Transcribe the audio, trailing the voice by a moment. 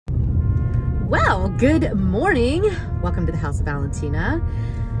Well, good morning. Welcome to the house of Valentina.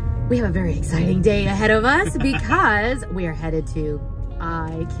 We have a very exciting day ahead of us because we are headed to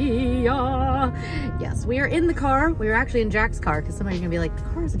IKEA. Yes, we are in the car. We are actually in Jack's car because some of you are gonna be like, the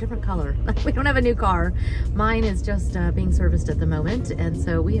car is a different color. We don't have a new car. Mine is just being serviced at the moment. And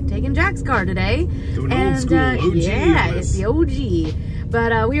so we have taken Jack's car today. Doing old school OG. Yeah, it's the OG.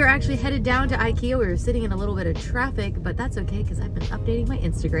 But we were actually headed down to IKEA. We were sitting in a little bit of traffic, but that's okay because I've been updating my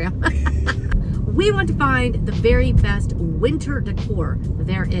Instagram. We want to find the very best winter decor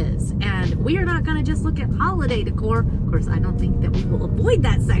there is. And we are not gonna just look at holiday decor. Of course, I don't think that we will avoid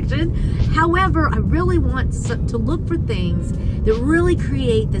that section. However, I really want to look for things that really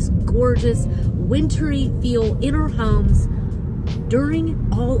create this gorgeous wintry feel in our homes during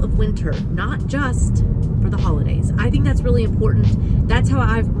all of winter, not just for the holidays. I think that's really important. That's how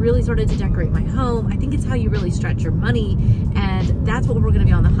I've really started to decorate my home. I think it's how you really stretch your money, and that's what we're gonna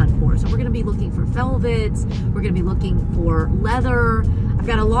be on the hunt for. So we're gonna be looking for velvets, we're gonna be looking for leather. I've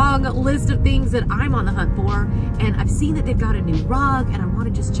got a long list of things that I'm on the hunt for, and I've seen that they've got a new rug, and I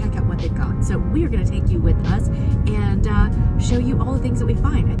wanna just check out what they've got. So we are gonna take you with us and show you all the things that we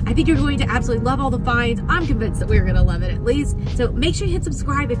find. I think you're going to absolutely love all the finds. I'm convinced that we're gonna love it at least. So make sure you hit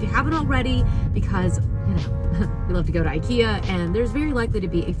subscribe if you haven't already, because you know, we love to go to IKEA and there's very likely to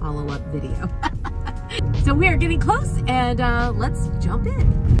be a follow-up video. So we are getting close and let's jump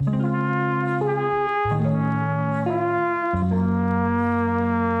in.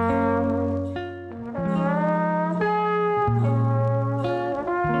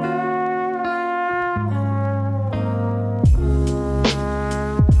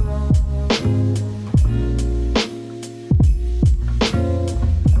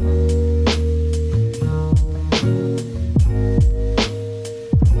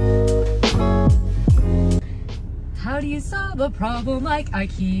 A problem like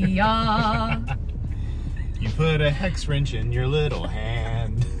IKEA. You put a hex wrench in your little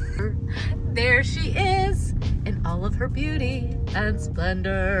hand. There she is in all of her beauty and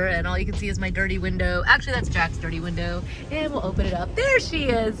splendor, and all you can see is my dirty window. Actually, that's Jack's dirty window, and we'll open it up. There she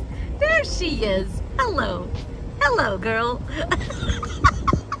is. There she is. Hello. Hello, girl.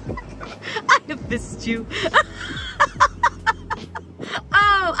 I have missed you.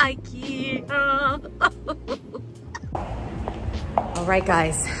 Oh, IKEA. All right,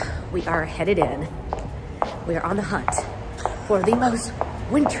 guys, we are headed in. We are on the hunt for the most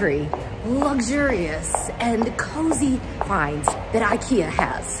wintry, luxurious, and cozy finds that IKEA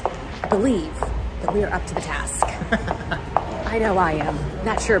has. I believe that we are up to the task. I know I am.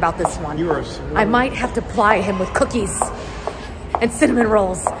 Not sure about this one. You are so... I might have to ply him with cookies and cinnamon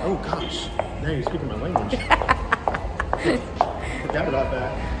rolls. Oh gosh, now you're speaking my language. Forgot about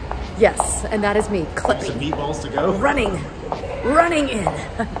that. Yes, and that is me clipping. Some meatballs to go. Running in.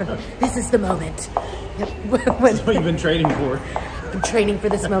 This is the moment. That's what you've been training for. I'm training for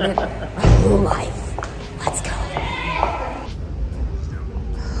this moment my whole life. Let's go.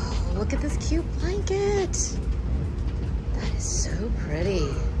 Oh, look at this cute blanket. That is so pretty.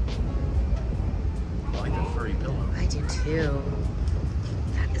 I like that furry pillow. I do too.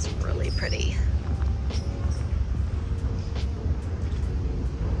 That is really pretty.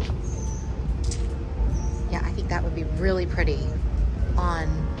 That would be really pretty on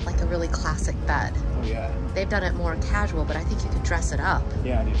like a really classic bed. Oh yeah. They've done it more casual, but I think you could dress it up.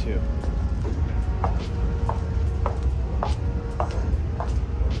 Yeah, I do too.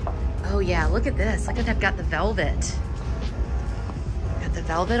 Oh yeah, look at this. Look at they've got the velvet. Got the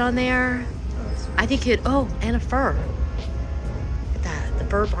velvet on there. Oh, I think you'd, oh, and a fur. Look at that, the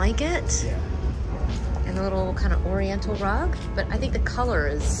fur blanket. Yeah. And the little kind of oriental rug. But I think the color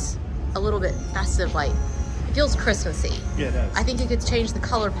is a little bit festive, like, it feels Christmassy. Yeah, it does. I think you could change the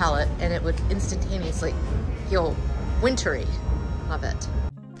color palette and it would instantaneously feel wintry. Love it.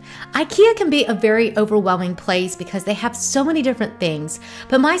 IKEA can be a very overwhelming place because they have so many different things,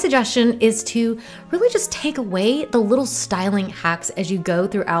 but my suggestion is to really just take away the little styling hacks as you go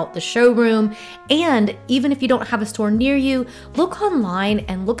throughout the showroom. And even if you don't have a store near you, look online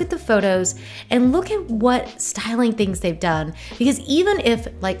and look at the photos and look at what styling things they've done. Because even if,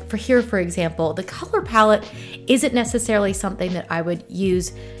 like for here, for example, the color palette isn't necessarily something that I would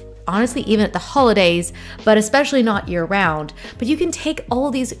use honestly even at the holidays, but especially not year round. But you can take all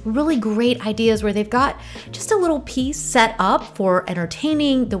of these really great ideas where they've got just a little piece set up for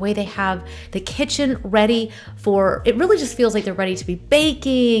entertaining, the way they have the kitchen ready for, it really just feels like they're ready to be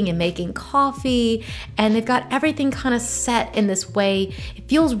baking and making coffee, and they've got everything kind of set in this way. It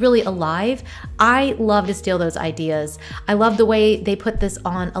feels really alive. I love to steal those ideas. I love the way they put this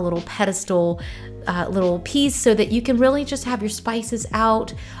on a little pedestal, little piece, so that you can really just have your spices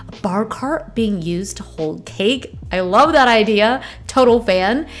out. A bar cart being used to hold cake. I love that idea. Total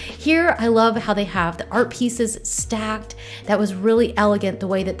fan. Here, I love how they have the art pieces stacked. That was really elegant, the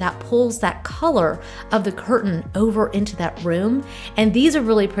way that that pulls that color of the curtain over into that room. And these are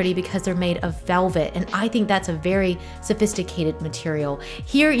really pretty because they're made of velvet, and I think that's a very sophisticated material.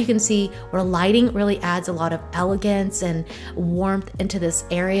 Here you can see where lighting really adds a lot of elegance and warmth into this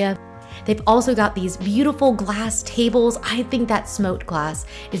area. They've also got these beautiful glass tables. I think that smoked glass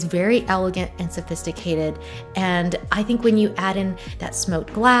is very elegant and sophisticated. And I think when you add in that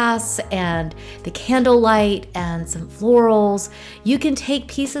smoked glass and the candlelight and some florals, you can take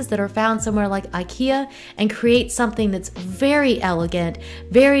pieces that are found somewhere like IKEA and create something that's very elegant,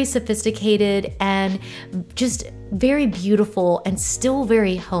 very sophisticated, and just very beautiful and still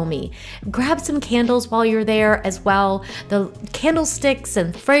very homey. Grab some candles while you're there as well. The candlesticks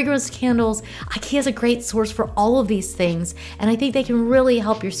and fragrance candles, IKEA is a great source for all of these things, and I think they can really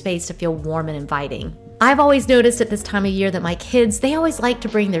help your space to feel warm and inviting. I've always noticed at this time of year that my kids, they always like to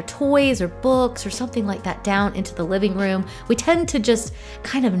bring their toys or books or something like that down into the living room. We tend to just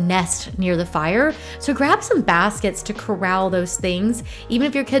kind of nest near the fire. So grab some baskets to corral those things. Even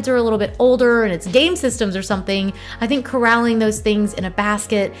if your kids are a little bit older and it's game systems or something, I think corralling those things in a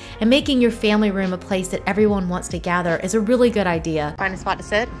basket and making your family room a place that everyone wants to gather is a really good idea. Find a spot to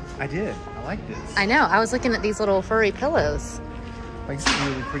sit? I did. I like this. I know. I was looking at these little furry pillows. Like it's a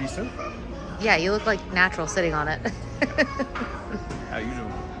really pretty sofa. Yeah, you look like natural sitting on it. How you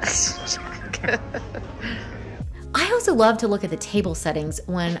doing? I also love to look at the table settings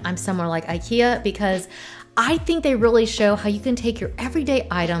when I'm somewhere like IKEA, because I think they really show how you can take your everyday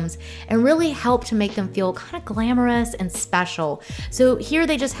items and really help to make them feel kind of glamorous and special. So here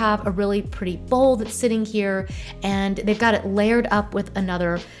they just have a really pretty bowl that's sitting here, and they've got it layered up with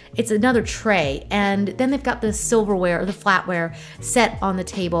another tray, and then they've got the silverware or the flatware set on the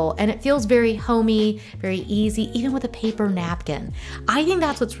table, and it feels very homey, very easy, even with a paper napkin. I think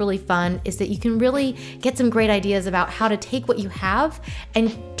that's what's really fun, is that you can really get some great ideas about how to take what you have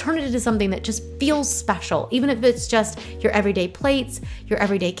and turn it into something that just feels special, even if it's just your everyday plates, your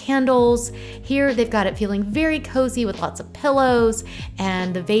everyday candles. Here they've got it feeling very cozy with lots of pillows,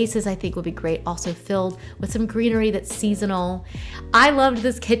 and the vases I think would be great, also filled with some greenery that's seasonal. I loved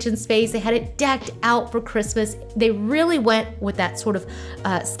this kitchen space. They had it decked out for Christmas. They really went with that sort of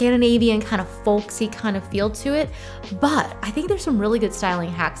Scandinavian kind of folksy kind of feel to it, but I think there's some really good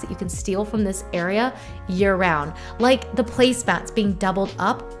styling hacks that you can steal from this area year round, like the placemats being doubled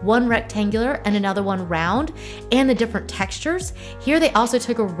up, one rectangular and another one round, and the different textures. Here they also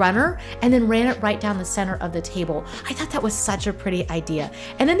took a runner and then ran it right down the center of the table. I thought that was such a pretty idea.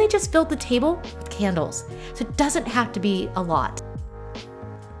 And then they just filled the table with candles. So it doesn't have to be a lot.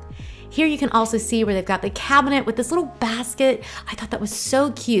 Here you can also see where they've got the cabinet with this little basket. I thought that was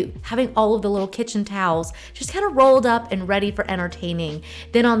so cute, having all of the little kitchen towels just kind of rolled up and ready for entertaining.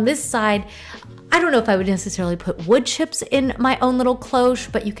 Then on this side, I don't know if I would necessarily put wood chips in my own little cloche,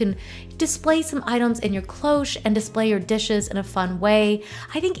 but you can display some items in your cloche and display your dishes in a fun way.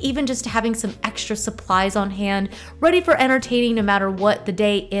 I think even just having some extra supplies on hand, ready for entertaining no matter what the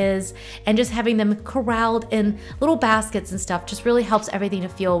day is, and just having them corralled in little baskets and stuff just really helps everything to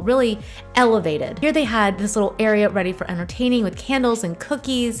feel really elevated. Here they had this little area ready for entertaining with candles and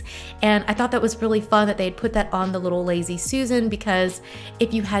cookies, and I thought that was really fun that they had put that on the little Lazy Susan, because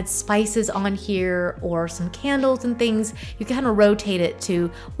if you had spices on here or some candles and things, you kind of rotate it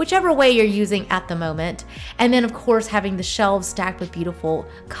to whichever way you're using at the moment. And then of course having the shelves stacked with beautiful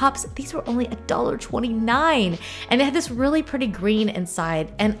cups. These were only $1.29, and they had this really pretty green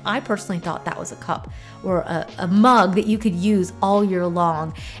inside, and I personally thought that was a cup or a mug that you could use all year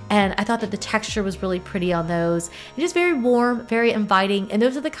long. And I thought that the texture was really pretty on those. It is very warm, very inviting, and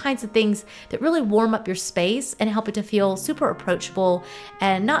those are the kinds of things that really warm up your space and help it to feel super approachable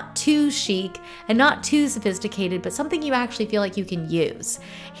and not too chic and not too sophisticated, but something you actually feel like you can use.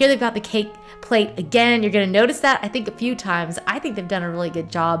 Here they've got the cake plate again. You're gonna notice that I think a few times. I think they've done a really good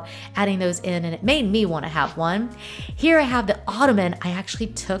job adding those in, and it made me want to have one. Here I have the ottoman I actually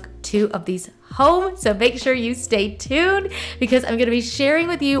took 2 of these home. So make sure you stay tuned because I'm going to be sharing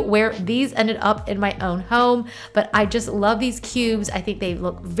with you where these ended up in my own home. But I just love these cubes. I think they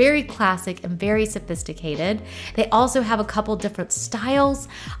look very classic and very sophisticated. They also have a couple different styles.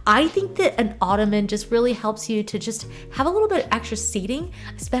 I think that an ottoman just really helps you to just have a little bit of extra seating,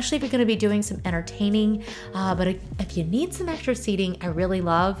 especially if you're going to be doing some entertaining. But if you need some extra seating, I really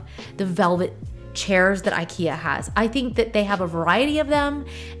love the velvet chairs that IKEA has. I think that they have a variety of them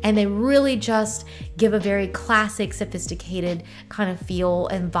and they really just give a very classic, sophisticated kind of feel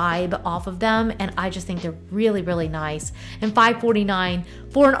and vibe off of them. And I just think they're really, really nice. And $5.49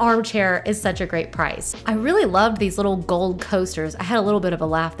 for an armchair is such a great price. I really loved these little gold coasters. I had a little bit of a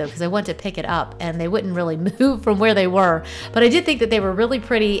laugh though, because I went to pick it up and they wouldn't really move from where they were. But I did think that they were really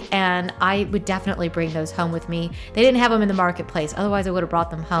pretty and I would definitely bring those home with me. They didn't have them in the marketplace, otherwise I would have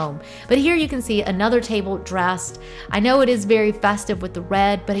brought them home. But here you can see another table dressed. I know it is very festive with the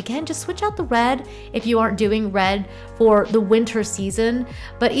red, but again, just switch out the red if you aren't doing red for the winter season.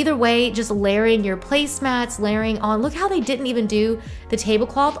 But either way, just layering your placemats, layering on. Look how they didn't even do the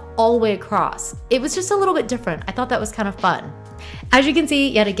tablecloth all the way across. It was just a little bit different. I thought that was kind of fun. As you can see,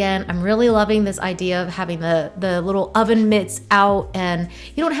 yet again, I'm really loving this idea of having the little oven mitts out, and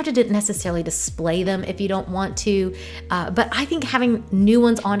you don't have to necessarily display them if you don't want to, but I think having new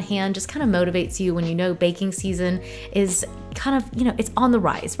ones on hand just kind of motivates you when you know baking season is kind of, you know, it's on the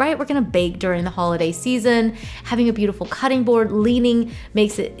rise, right? We're gonna bake during the holiday season. Having a beautiful cutting board leaning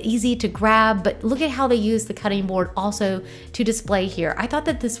makes it easy to grab, but look at how they use the cutting board also to display here. I thought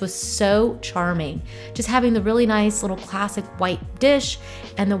that this was so charming. Just having the really nice little classic white dish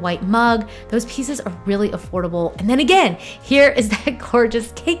and the white mug. Those pieces are really affordable. And then again, here is that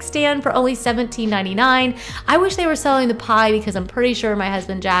gorgeous cake stand for only $17.99. I wish they were selling the pie because I'm pretty sure my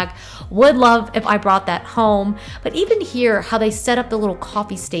husband Jack would love if I brought that home. But even here, how they set up the little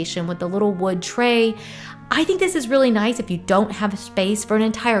coffee station with the little wood tray. I think this is really nice if you don't have space for an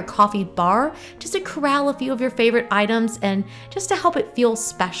entire coffee bar, just to corral a few of your favorite items and just to help it feel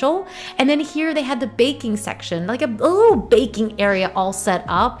special. And then here they had the baking section, like a little baking area all set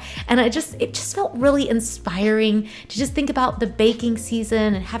up. And it just felt really inspiring to just think about the baking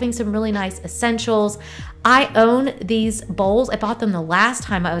season and having some really nice essentials. I own these bowls. I bought them the last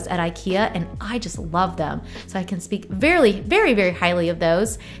time I was at IKEA and I just love them. So I can speak very, very, very highly of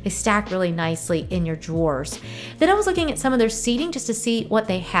those. They stack really nicely in your drawers. Then I was looking at some of their seating just to see what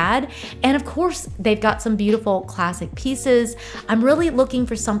they had. And of course, they've got some beautiful classic pieces. I'm really looking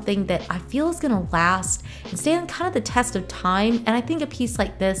for something that I feel is gonna last and stand kind of the test of time. And I think a piece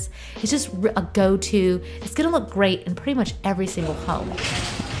like this is just a go-to. It's gonna look great in pretty much every single home.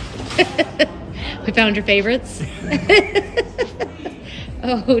 We found your favorites?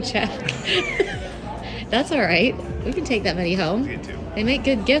 Oh, Jack. That's all right. We can take that many home. They make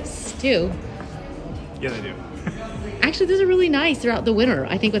good gifts, too. Yeah, they do. Actually, these are really nice throughout the winter.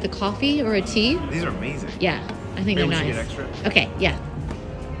 I think with a coffee or a tea. These are amazing. Yeah, I think they're nice. Get extra? Okay, yeah.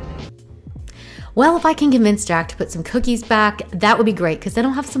 Well, if I can convince Jack to put some cookies back, that would be great because then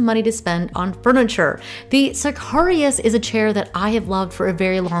I'll have some money to spend on furniture. The Sicarius is a chair that I have loved for a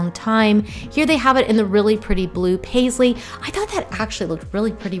very long time. Here they have it in the really pretty blue paisley. I thought that actually looked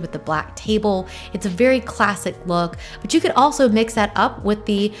really pretty with the black table. It's a very classic look, but you could also mix that up with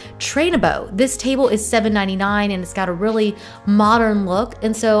the Trainabo. This table is $7.99 and it's got a really modern look.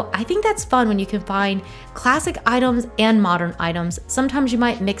 And so I think that's fun when you can find classic items and modern items. Sometimes you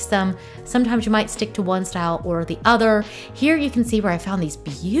might mix them, sometimes you might stick to one style or the other. Here you can see where I found these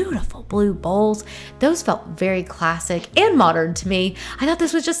beautiful blue bowls. Those felt very classic and modern to me. I thought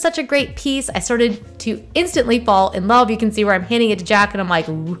this was just such a great piece. I started to instantly fall in love. You can see where I'm handing it to Jack and I'm like,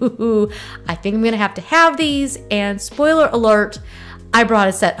 ooh, I think I'm gonna have to have these. And spoiler alert, I brought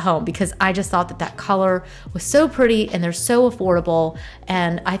a set home because I just thought that that color was so pretty and they're so affordable.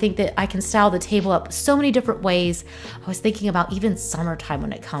 And I think that I can style the table up so many different ways. I was thinking about even summertime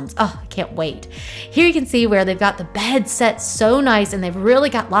when it comes. Oh, I can't wait. Here you can see where they've got the bed set so nice and they've really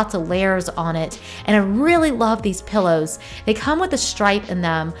got lots of layers on it. And I really love these pillows. They come with a stripe in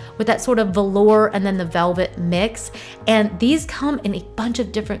them with that sort of velour and then the velvet mix. And these come in a bunch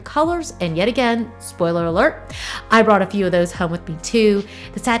of different colors. And yet again, spoiler alert, I brought a few of those home with me too.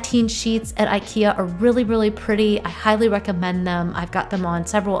 The sateen sheets at IKEA are really, really pretty. I highly recommend them. I've got them on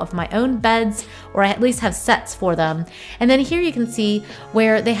several of my own beds, or I at least have sets for them. And then here you can see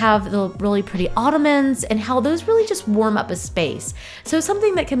where they have the really pretty ottomans and how those really just warm up a space. So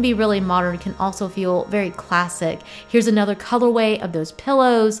something that can be really modern can also feel very classic. Here's another colorway of those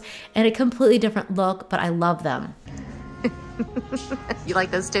pillows and a completely different look, but I love them. You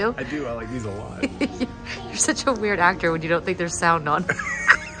like those too? I do. I like these a lot. You're such a weird actor when you don't think there's sound on.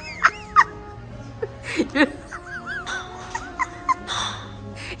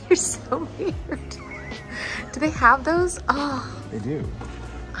 You're so weird. Do they have those? Oh. They do.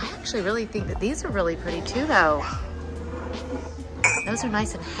 I actually really think that these are really pretty too, though. Those are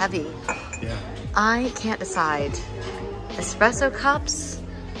nice and heavy. Yeah. I can't decide. Espresso cups.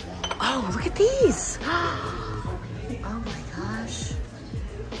 Oh, look at these. Oh my gosh.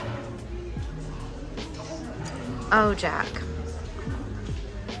 Oh, Jack.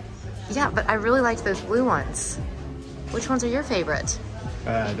 Yeah, but I really liked those blue ones. Which ones are your favorite?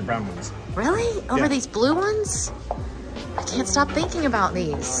 The brown ones. Really? Over Yeah. these blue ones? I can't stop thinking about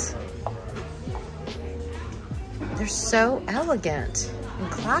these. They're so elegant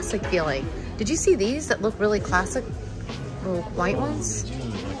and classic feeling. Did you see these that look really classic? Little white ones?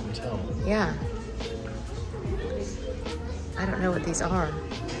 I can tell. Yeah. I don't know what these are.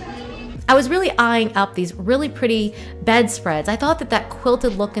 I was really eyeing up these really pretty bedspreads. I thought that that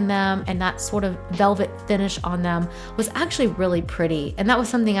quilted look in them and that sort of velvet finish on them was actually really pretty. And that was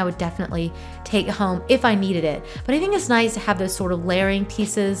something I would definitely take home if I needed it. But I think it's nice to have those sort of layering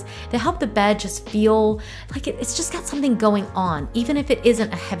pieces that help the bed just feel like it's just got something going on, even if it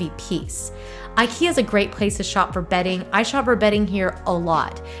isn't a heavy piece. IKEA is a great place to shop for bedding. I shop for bedding here a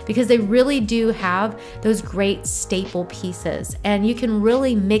lot because they really do have those great staple pieces and you can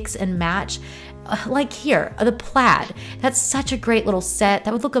really mix and match. Like here, the plaid. That's such a great little set.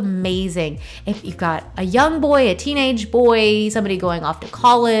 That would look amazing if you've got a young boy, a teenage boy, somebody going off to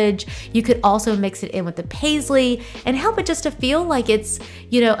college. You could also mix it in with the paisley and help it just to feel like it's,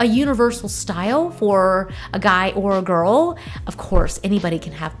 you know, a universal style for a guy or a girl. Of course, anybody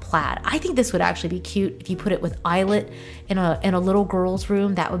can have plaid. I think this would actually be cute if you put it with eyelet in a little girl's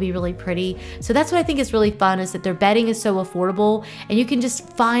room. That would be really pretty. So that's what I think is really fun, is that their bedding is so affordable and you can just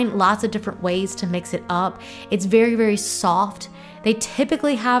find lots of different ways to mix it up. It's very, very soft. They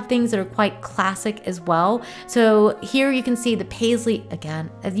typically have things that are quite classic as well. So here you can see the paisley again.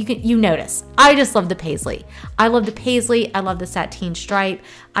 As you notice, I just love the paisley. I love the paisley. I love the sateen stripe.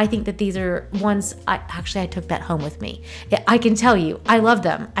 I think that these are ones, I took that home with me. I can tell you, I love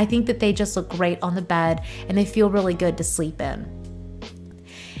them. I think that they just look great on the bed and they feel really good to sleep in.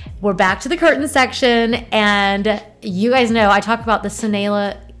 We're back to the curtain section, and you guys know I talk about the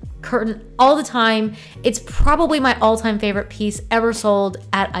Sinela curtain all the time. It's probably my all-time favorite piece ever sold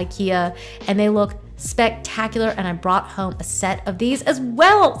at IKEA, and they look spectacular, and I brought home a set of these as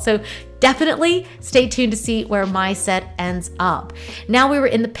well. So definitely stay tuned to see where my set ends up. Now we were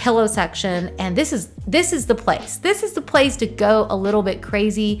in the pillow section, and this is the place. This is the place to go a little bit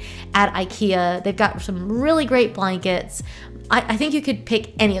crazy at IKEA. They've got some really great blankets. I think you could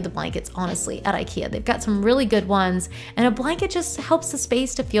pick any of the blankets, honestly, at IKEA. They've got some really good ones, and a blanket just helps the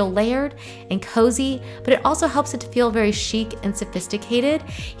space to feel layered and cozy, but it also helps it to feel very chic and sophisticated.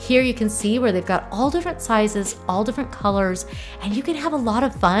 Here you can see where they've got all different sizes, all different colors, and you can have a lot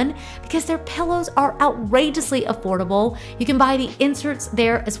of fun because their pillows are outrageously affordable. You can buy the inserts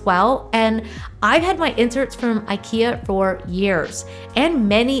there as well, and I've had my inserts from IKEA for years, and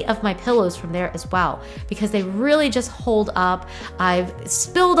many of my pillows from there as well, because they really just hold up. I've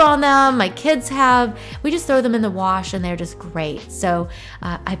spilled on them, my kids have. We just throw them in the wash and they're just great. So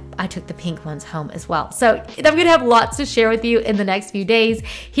I took the pink ones home as well. So I'm gonna have lots to share with you in the next few days.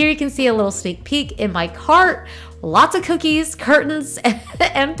 Here you can see a little sneak peek in my cart. Lots of cookies, curtains,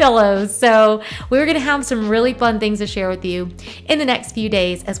 and pillows. So we're gonna have some really fun things to share with you in the next few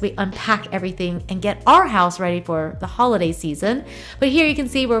days as we unpack everything and get our house ready for the holiday season. But here you can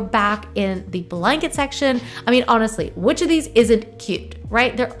see we're back in the blanket section. I mean, honestly, which of these isn't cute,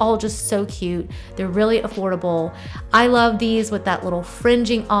 right? They're all just so cute. They're really affordable. I love these with that little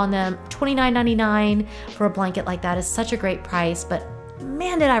fringing on them. $29.99 for a blanket like that is such a great price, but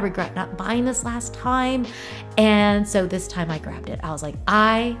man, did I regret not buying this last time. And so this time I grabbed it. I was like,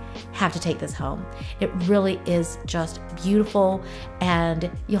 I have to take this home. It really is just beautiful, and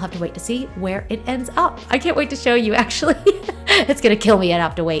you'll have to wait to see where it ends up. I can't wait to show you, actually. It's gonna kill me, I'd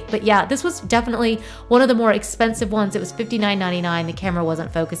have to wait. But yeah, this was definitely one of the more expensive ones. It was $59.99. The camera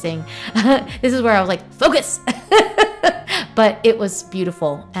wasn't focusing. This is where I was like, focus. But it was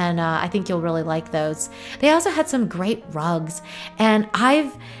beautiful, and I think you'll really like those. They also had some great rugs, and I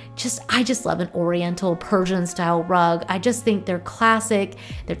just love an Oriental Persian style rug. I just think they're classic,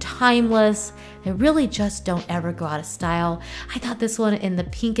 they're timeless, they really just don't ever go out of style. I thought this one in the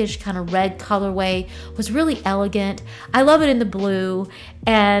pinkish kind of red colorway was really elegant. I love it in the blue,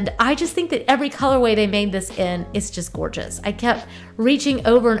 and I just think that every colorway they made this in is just gorgeous. I kept reaching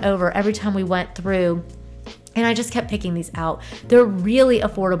over and over every time we went through And I just kept picking these out. They're really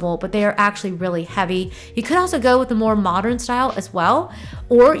affordable, but they are actually really heavy. You could also go with the more modern style as well,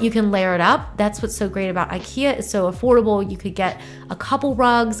 or you can layer it up. That's what's so great about IKEA. It's so affordable. You could get a couple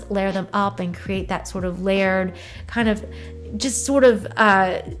rugs, layer them up, and create that sort of layered kind of just sort of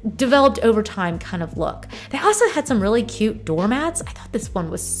developed over time kind of look. They also had some really cute doormats. I thought this one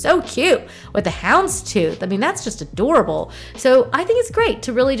was so cute with the houndstooth. I mean, that's just adorable. So I think it's great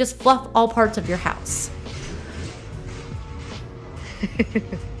to really just fluff all parts of your house.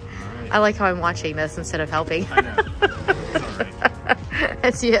 I like how I'm watching this instead of helping. I know. It's all right.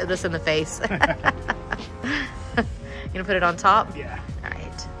 Let's hit this in the face. You gonna put it on top? Yeah. All right.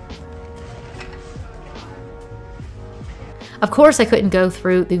 Of course, I couldn't go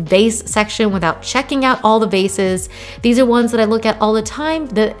through the vase section without checking out all the vases. These are ones that I look at all the time.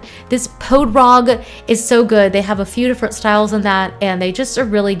 This Podrog is so good. They have a few different styles in that, and they just are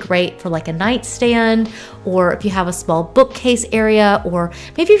really great for like a nightstand, or if you have a small bookcase area, or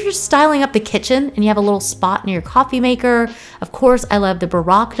maybe if you're styling up the kitchen and you have a little spot near your coffee maker. Of course, I love the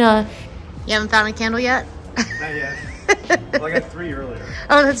Barakna. You haven't found a candle yet? Not yet. Well, I got 3 earlier.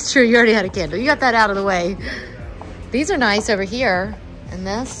 Oh, that's true. You already had a candle. You got that out of the way. These are nice over here. And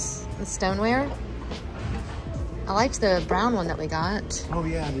this, the stoneware. I liked the brown one that we got. Oh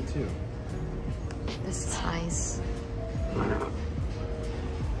yeah, I did too. This is nice.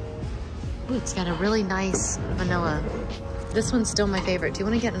 Ooh, it's got a really nice vanilla. This one's still my favorite. Do you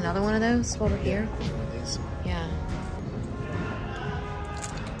want to get another one of those while we're here? Yeah.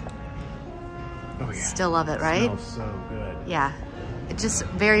 Oh yeah. Still love it, right? Smells so good. Yeah. It's just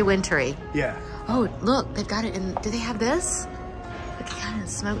very wintry. Yeah. Oh, look, they've got it in, do they have this? Look, they got it in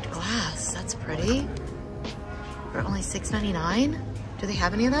smoked glass. That's pretty. For only $6.99. Do they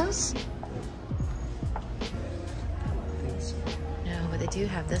have any of those? No, but they do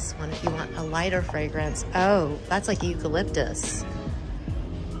have this one if you want a lighter fragrance. Oh, that's like eucalyptus.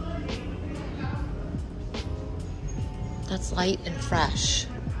 That's light and fresh.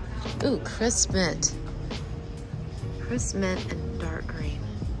 Ooh, crisp mint. Crisp mint and dark green.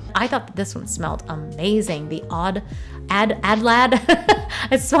 I thought that this one smelled amazing. The Adlad.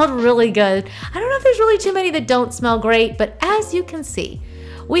 It smelled really good. I don't know if there's really too many that don't smell great, but as you can see,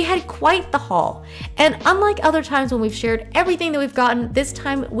 we had quite the haul. And unlike other times when we've shared everything that we've gotten, this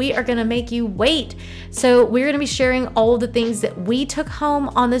time we are gonna make you wait. So we're gonna be sharing all of the things that we took home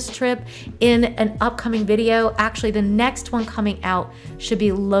on this trip in an upcoming video. Actually, the next one coming out should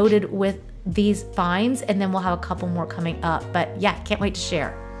be loaded with these finds, and then we'll have a couple more coming up. But yeah, can't wait to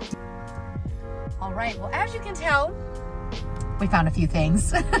share. All right, well, as you can tell, we found a few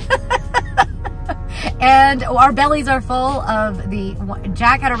things. And our bellies are full of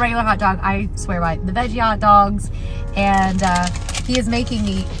Jack had a regular hot dog, I swear by, the veggie hot dogs, and he is making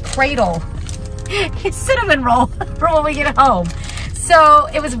the cradle cinnamon roll for when we get home. So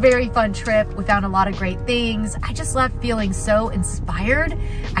it was a very fun trip. We found a lot of great things. I just left feeling so inspired.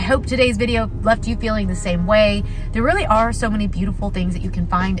 I hope today's video left you feeling the same way. There really are so many beautiful things that you can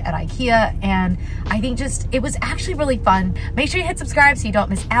find at IKEA, and I think it was actually really fun. Make sure you hit subscribe so you don't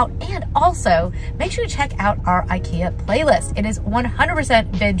miss out, and also make sure to check out our IKEA playlist. It is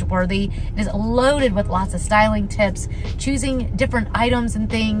 100% binge worthy. It is loaded with lots of styling tips, choosing different items and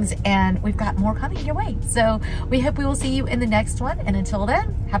things, and we've got more coming your way. So we hope we will see you in the next one, and until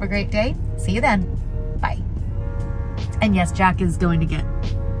then, have a great day. See you then. Bye. And yes, Jack is going to get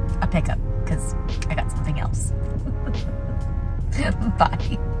a pickup because I got something else.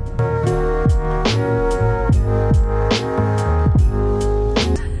 Bye.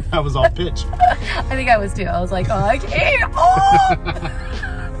 I was all pitch. I think I was too. I was like, oh, I can't. Oh!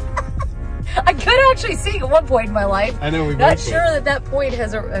 I could actually sing at one point in my life. I know we both Not did. sure that point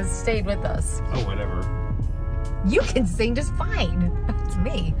has stayed with us. Oh, whatever. You can sing just fine. It's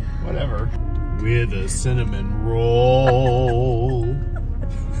me. Whatever. With a cinnamon roll.